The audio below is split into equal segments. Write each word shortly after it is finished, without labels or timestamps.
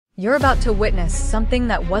You're about to witness something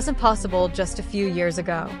that wasn't possible just a few years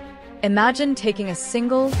ago. Imagine taking a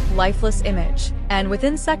single, lifeless image, and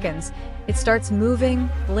within seconds, it starts moving,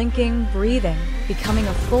 blinking, breathing, becoming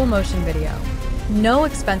a full-motion video. No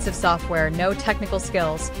expensive software, no technical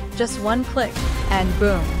skills, just one click, and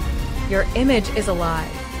boom, your image is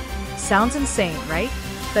alive. Sounds insane, right?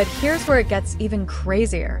 But here's where it gets even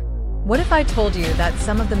crazier. What if I told you that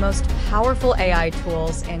some of the most powerful AI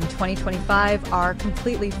tools in 2025 are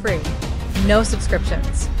completely free? No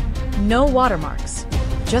subscriptions, no watermarks,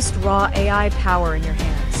 just raw AI power in your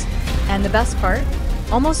hands. And the best part?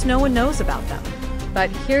 Almost no one knows about them. But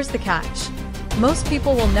here's the catch. Most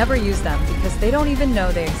people will never use them because they don't even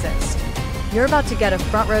know they exist. You're about to get a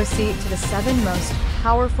front row seat to the 7 most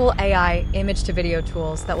powerful AI image-to-video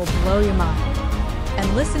tools that will blow your mind.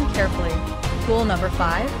 And listen carefully. Tool number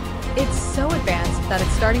 5. It's so advanced that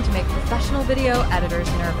it's starting to make professional video editors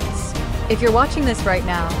nervous. If you're watching this right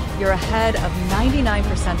now, you're ahead of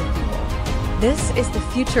 99% of people. This is the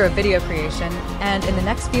future of video creation, and in the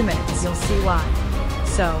next few minutes, you'll see why.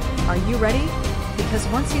 So, are you ready? Because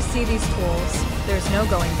once you see these tools, there's no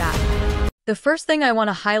going back. The first thing I want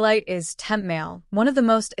to highlight is Temp Mail, one of the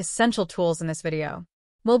most essential tools in this video.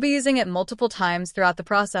 We'll be using it multiple times throughout the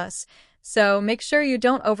process, so make sure you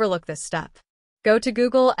don't overlook this step. Go to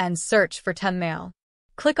Google and search for Temp Mail.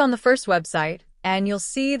 Click on the first website, and you'll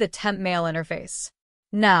see the Temp Mail interface.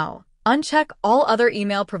 Now, uncheck all other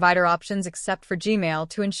email provider options except for Gmail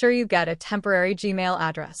to ensure you get a temporary Gmail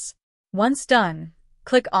address. Once done,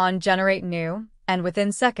 click on Generate New, and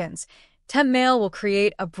within seconds, Temp Mail will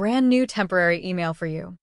create a brand new temporary email for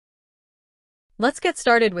you. Let's get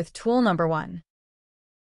started with tool number 1.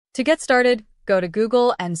 To get started, go to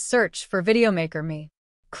Google and search for Videomaker Me.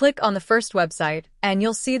 Click on the first website, and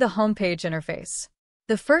you'll see the homepage interface.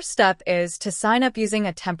 The first step is to sign up using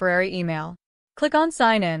a temporary email. Click on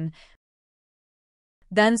Sign In,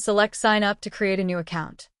 then select Sign Up to create a new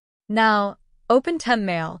account. Now, open Temp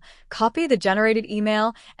Mail, copy the generated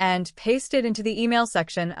email, and paste it into the email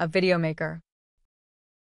section of Videomaker.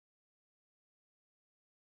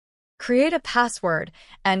 Create a password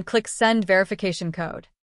and click Send Verification Code.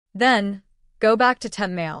 Then, go back to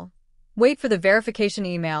Temp Mail. Wait for the verification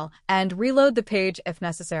email and reload the page if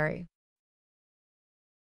necessary.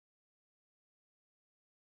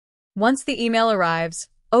 Once the email arrives,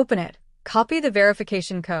 open it, copy the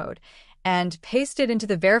verification code, and paste it into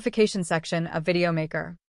the verification section of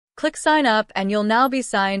Videomaker. Click Sign Up and you'll now be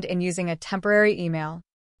signed in using a temporary email.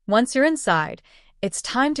 Once you're inside, it's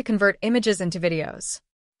time to convert images into videos.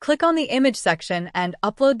 Click on the image section and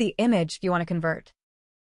upload the image you want to convert.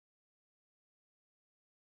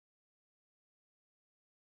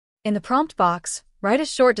 In the prompt box, write a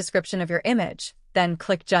short description of your image, then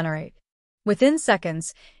click Generate. Within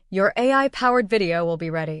seconds, your AI-powered video will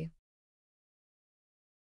be ready.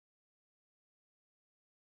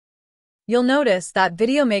 You'll notice that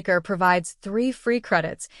Videomaker provides 3 free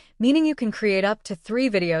credits, meaning you can create up to 3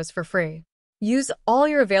 videos for free. Use all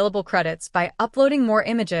your available credits by uploading more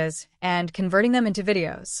images and converting them into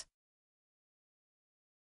videos.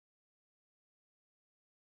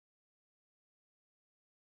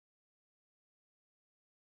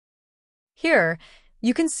 Here,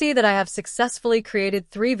 you can see that I have successfully created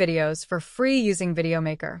 3 videos for free using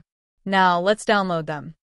Videomaker. Now, let's download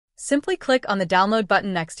them. Simply click on the download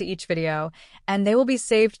button next to each video, and they will be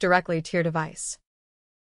saved directly to your device.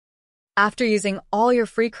 After using all your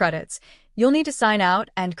free credits, you'll need to sign out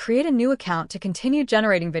and create a new account to continue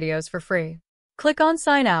generating videos for free. Click on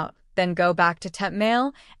Sign Out, then go back to Temp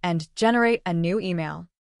Mail and generate a new email.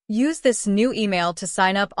 Use this new email to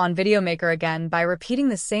sign up on Videomaker again by repeating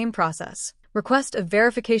the same process. Request a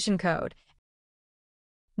verification code.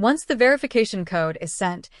 Once the verification code is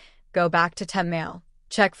sent, go back to Temp Mail,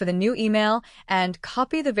 check for the new email, and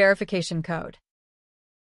copy the verification code.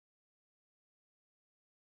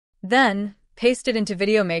 Then, paste it into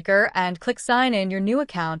Videomaker and click Sign In. Your new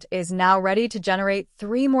account is now ready to generate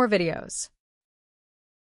 3 more videos.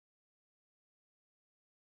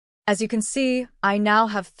 As you can see, I now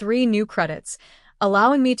have 3 new credits,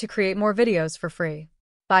 allowing me to create more videos for free.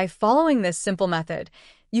 By following this simple method,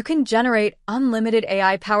 you can generate unlimited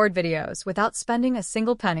AI-powered videos without spending a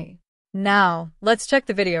single penny. Now, let's check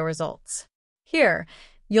the video results. Here,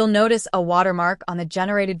 you'll notice a watermark on the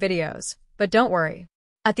generated videos, but don't worry.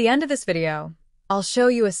 At the end of this video, I'll show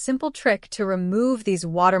you a simple trick to remove these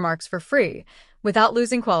watermarks for free without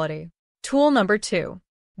losing quality. Tool number 2,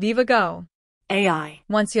 VivaGo AI.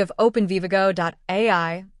 Once you have opened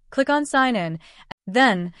vivago.ai, click on Sign In,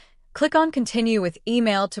 then click on Continue with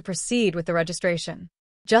Email to proceed with the registration.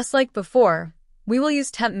 Just like before, We will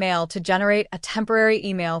use Temp Mail to generate a temporary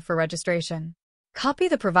email for registration. Copy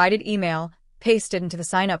the provided email, paste it into the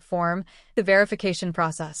sign-up form, the verification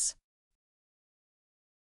process.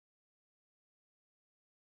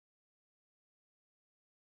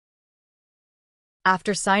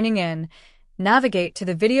 After signing in, navigate to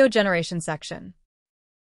the video generation section.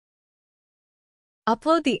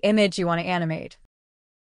 Upload the image you want to animate.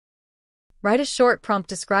 Write a short prompt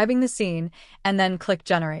describing the scene, and then click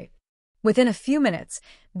Generate. Within a few minutes,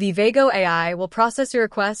 Vivago AI will process your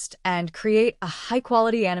request and create a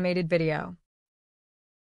high-quality animated video.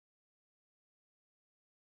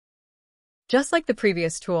 Just like the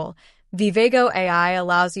previous tool, Vivago AI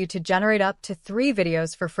allows you to generate up to 3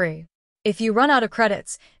 videos for free. If you run out of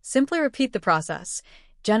credits, simply repeat the process.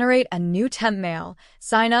 Generate a new Temp Mail,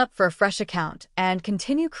 sign up for a fresh account, and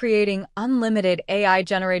continue creating unlimited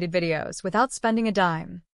AI-generated videos without spending a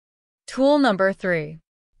dime. Tool number 3.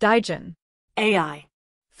 Digen AI.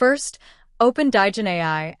 First, open Digen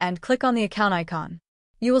AI and click on the account icon.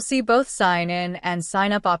 You will see both sign in and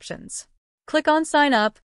sign up options. Click on Sign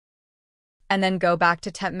Up, and then go back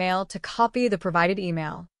to Temp Mail to copy the provided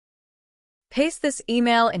email. Paste this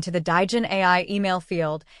email into the Digen AI email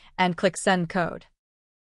field and click Send Code.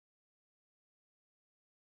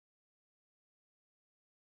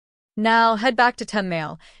 Now head back to Temp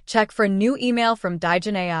Mail, check for a new email from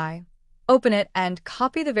Digen AI. Open it and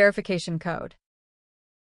copy the verification code.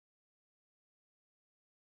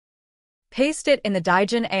 Paste it in the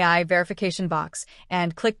Digen AI verification box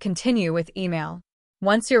and click Continue with Email.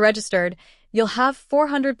 Once you're registered, you'll have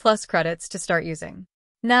 400 plus credits to start using.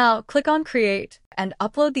 Now, click on Create and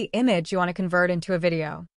upload the image you want to convert into a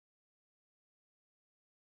video.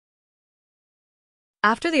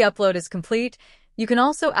 After the upload is complete, you can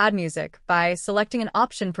also add music by selecting an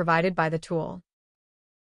option provided by the tool.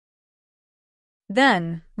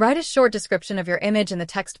 Then, write a short description of your image in the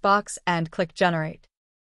text box and click Generate.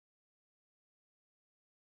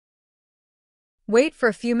 Wait for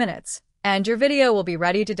a few minutes, and your video will be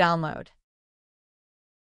ready to download.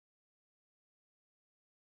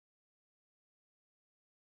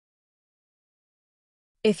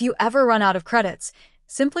 If you ever run out of credits,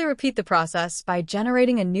 simply repeat the process by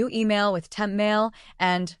generating a new email with Temp Mail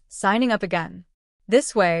and signing up again.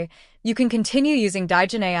 This way, you can continue using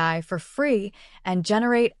Digen AI for free and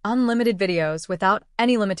generate unlimited videos without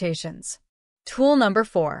any limitations. Tool number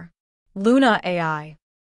 4. Luna AI.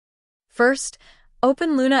 First,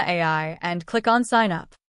 open Luna AI and click on Sign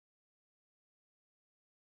Up.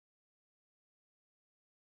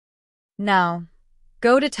 Now,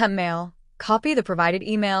 go to Temp Mail, copy the provided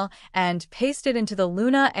email, and paste it into the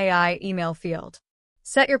Luna AI email field.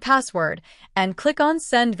 Set your password and click on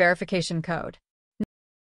Send Verification Code.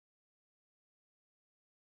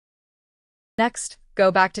 Next,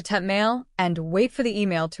 go back to Temp Mail and wait for the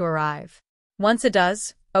email to arrive. Once it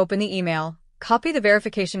does, open the email, copy the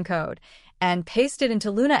verification code, and paste it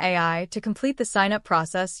into Luna AI to complete the sign-up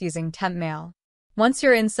process using Temp Mail. Once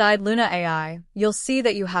you're inside Luna AI, you'll see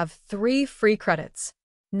that you have 3 free credits.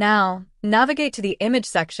 Now, navigate to the image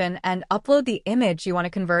section and upload the image you want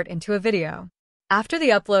to convert into a video. After the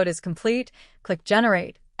upload is complete, click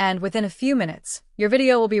Generate, and within a few minutes, your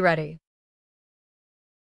video will be ready.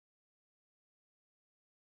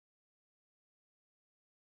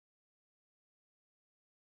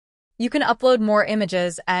 You can upload more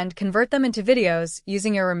images and convert them into videos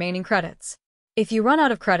using your remaining credits. If you run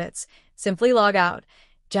out of credits, simply log out,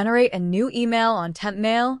 generate a new email on Temp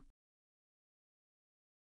Mail,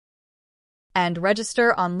 and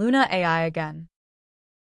register on Luna AI again.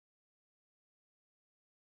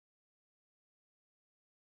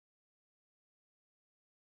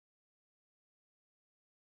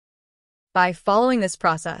 By following this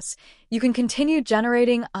process, you can continue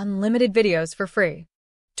generating unlimited videos for free.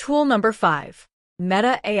 Tool number 5.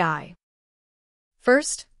 Meta AI.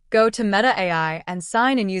 First, go to Meta AI and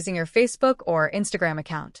sign in using your Facebook or Instagram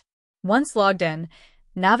account. Once logged in,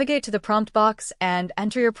 navigate to the prompt box and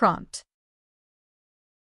enter your prompt.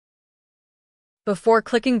 Before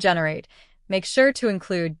clicking Generate, make sure to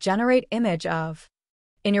include Generate Image of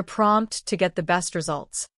in your prompt to get the best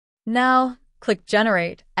results. Now, click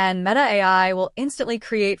Generate, and Meta AI will instantly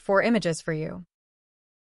create 4 images for you.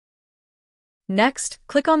 Next,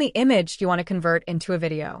 click on the image you want to convert into a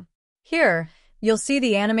video. Here, you'll see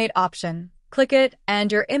the Animate option. Click it, and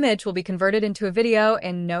your image will be converted into a video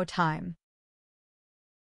in no time.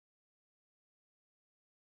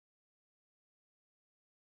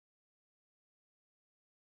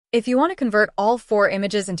 If you want to convert all 4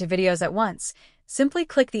 images into videos at once, simply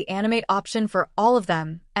click the Animate option for all of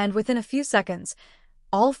them, and within a few seconds,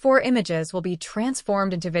 all 4 images will be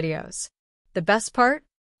transformed into videos. The best part?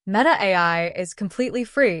 Meta AI is completely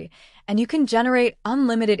free, and you can generate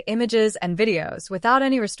unlimited images and videos without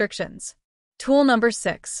any restrictions. Tool number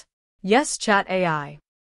 6. Yes Chat AI.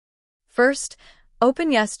 First,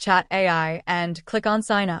 open Yes Chat AI and click on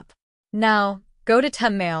Sign Up. Now, go to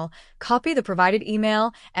Temp Mail, copy the provided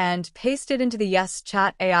email, and paste it into the Yes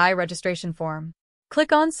Chat AI registration form.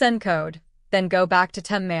 Click on Send Code, then go back to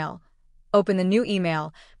Temp Mail. Open the new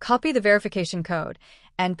email, copy the verification code,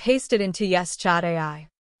 and paste it into Yes Chat AI.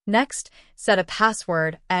 Next, set a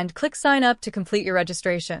password and click Sign Up to complete your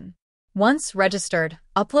registration. Once registered,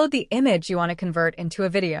 upload the image you want to convert into a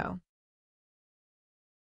video.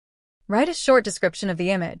 Write a short description of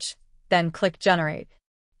the image, then click Generate.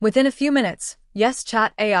 Within a few minutes, Yes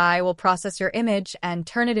Chat AI will process your image and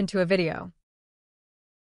turn it into a video.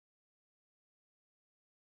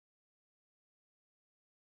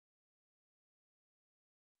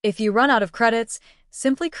 If you run out of credits,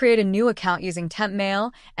 simply create a new account using Temp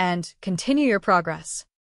Mail and continue your progress.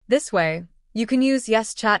 This way, you can use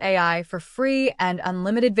Yes Chat AI for free and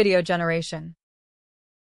unlimited video generation.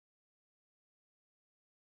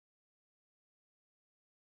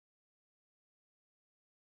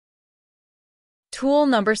 Tool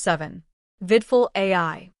number 7. Vidful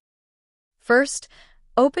AI. First,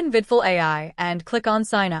 open Vidful AI and click on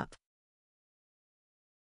Sign Up.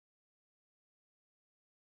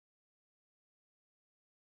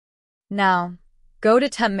 Now, go to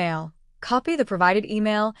Temp Mail, copy the provided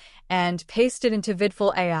email, and paste it into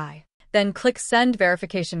Vidful AI. Then click Send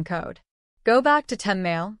Verification Code. Go back to Temp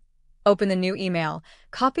Mail, open the new email,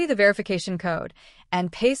 copy the verification code,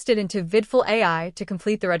 and paste it into Vidful AI to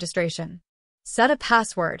complete the registration. Set a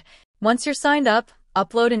password. Once you're signed up,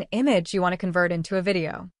 upload an image you want to convert into a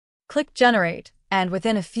video. Click Generate, and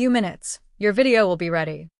within a few minutes, your video will be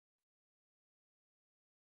ready.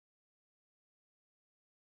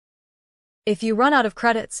 If you run out of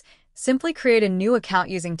credits, simply create a new account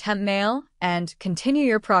using Temp Mail and continue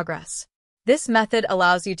your progress. This method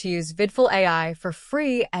allows you to use Vidful AI for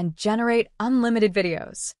free and generate unlimited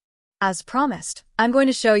videos. As promised, I'm going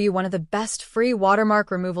to show you one of the best free watermark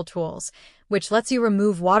removal tools, which lets you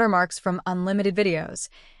remove watermarks from unlimited videos.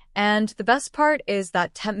 And the best part is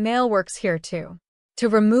that Temp Mail works here too. To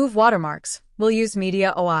remove watermarks, we'll use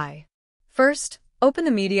Media OI. First, open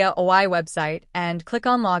the Media OI website and click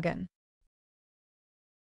on Login.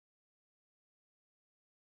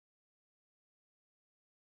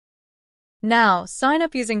 Now, sign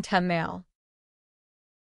up using Temp Mail.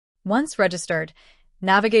 Once registered,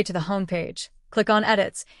 navigate to the home page, click on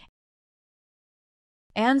Edits,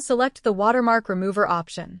 and select the Watermark Remover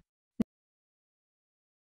option.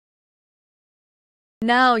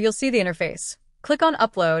 Now you'll see the interface. Click on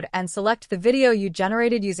Upload and select the video you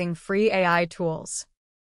generated using free AI tools.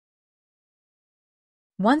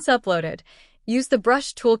 Once uploaded, use the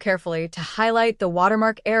brush tool carefully to highlight the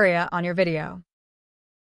watermark area on your video.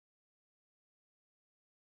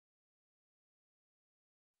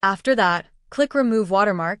 After that, click Remove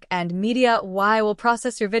Watermark and Media OI will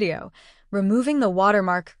process your video, removing the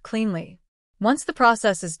watermark cleanly. Once the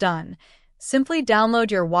process is done, simply download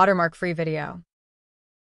your watermark-free video.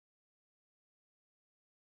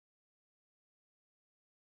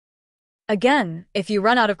 Again, if you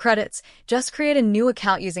run out of credits, just create a new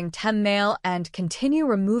account using Temp Mail and continue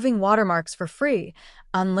removing watermarks for free,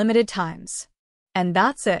 unlimited times. And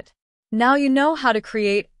that's it. Now you know how to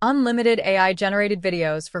create unlimited AI-generated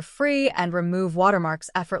videos for free and remove watermarks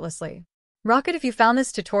effortlessly. Rock it if you found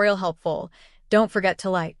this tutorial helpful. Don't forget to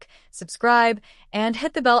like, subscribe, and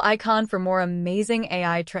hit the bell icon for more amazing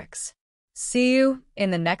AI tricks. See you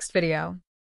in the next video.